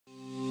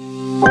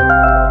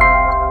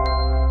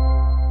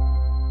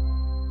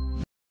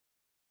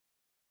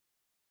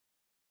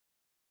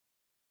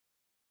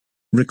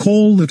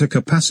Recall that a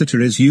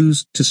capacitor is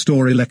used to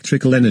store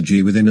electrical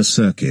energy within a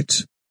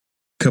circuit.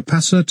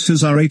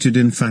 Capacitors are rated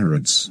in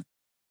farads.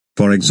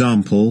 For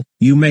example,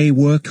 you may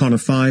work on a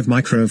 5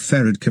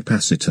 microfarad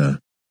capacitor.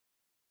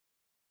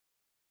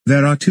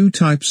 There are two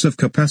types of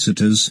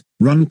capacitors,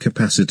 run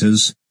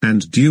capacitors,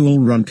 and dual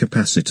run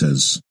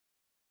capacitors.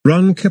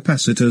 Run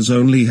capacitors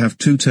only have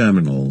 2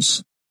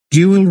 terminals.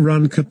 Dual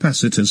run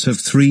capacitors have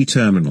 3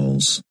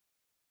 terminals.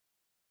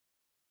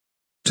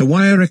 To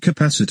wire a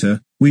capacitor,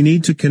 we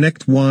need to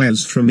connect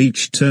wires from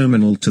each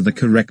terminal to the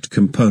correct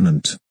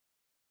component.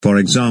 For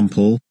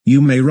example,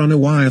 you may run a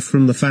wire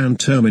from the fan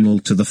terminal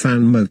to the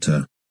fan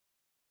motor.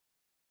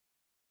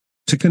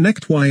 To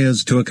connect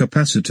wires to a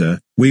capacitor,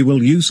 we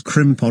will use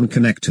crimp-on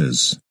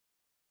connectors.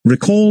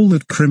 Recall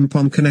that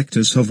crimp-on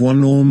connectors have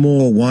one or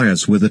more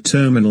wires with a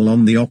terminal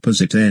on the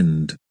opposite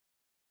end.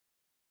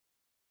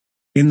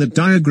 In the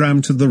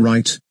diagram to the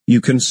right,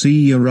 you can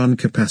see a run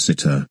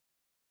capacitor.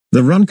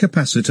 The run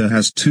capacitor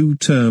has 2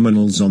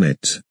 terminals on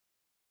it.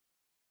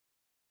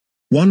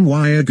 One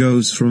wire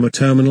goes from a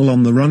terminal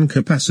on the run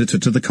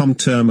capacitor to the COM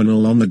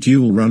terminal on the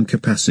dual run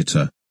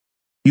capacitor.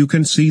 You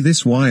can see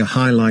this wire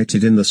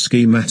highlighted in the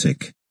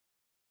schematic.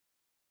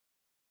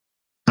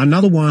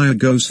 Another wire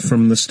goes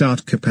from the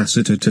start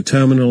capacitor to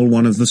terminal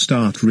 1 of the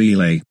start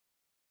relay.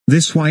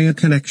 This wire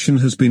connection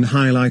has been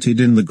highlighted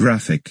in the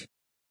graphic.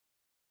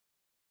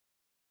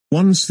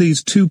 Once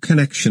these 2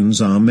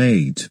 connections are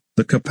made,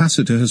 the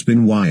capacitor has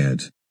been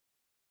wired.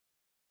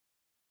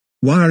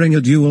 Wiring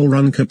a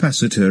dual-run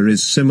capacitor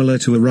is similar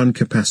to a run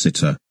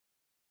capacitor.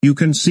 You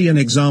can see an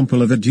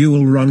example of a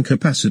dual-run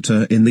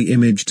capacitor in the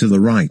image to the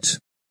right.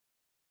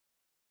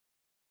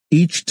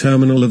 Each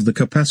terminal of the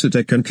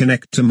capacitor can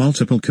connect to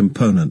multiple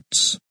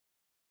components.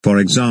 For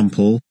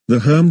example, the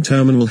home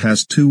terminal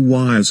has 2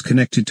 wires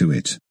connected to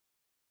it.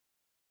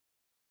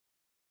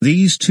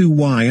 These 2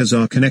 wires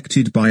are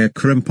connected by a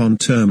crimp-on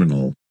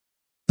terminal.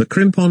 The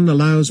crimp-on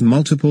allows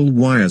multiple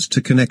wires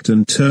to connect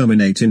and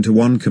terminate into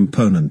one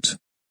component.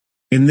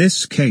 In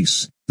this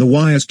case, the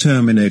wires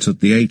terminate at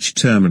the H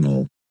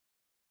terminal.